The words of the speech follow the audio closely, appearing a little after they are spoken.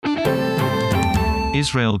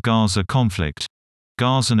Israel-Gaza conflict.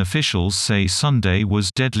 Gazan officials say Sunday was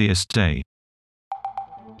deadliest day.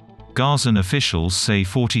 Gazan officials say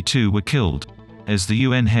 42 were killed, as the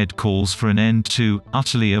UN head calls for an end to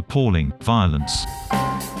utterly appalling violence.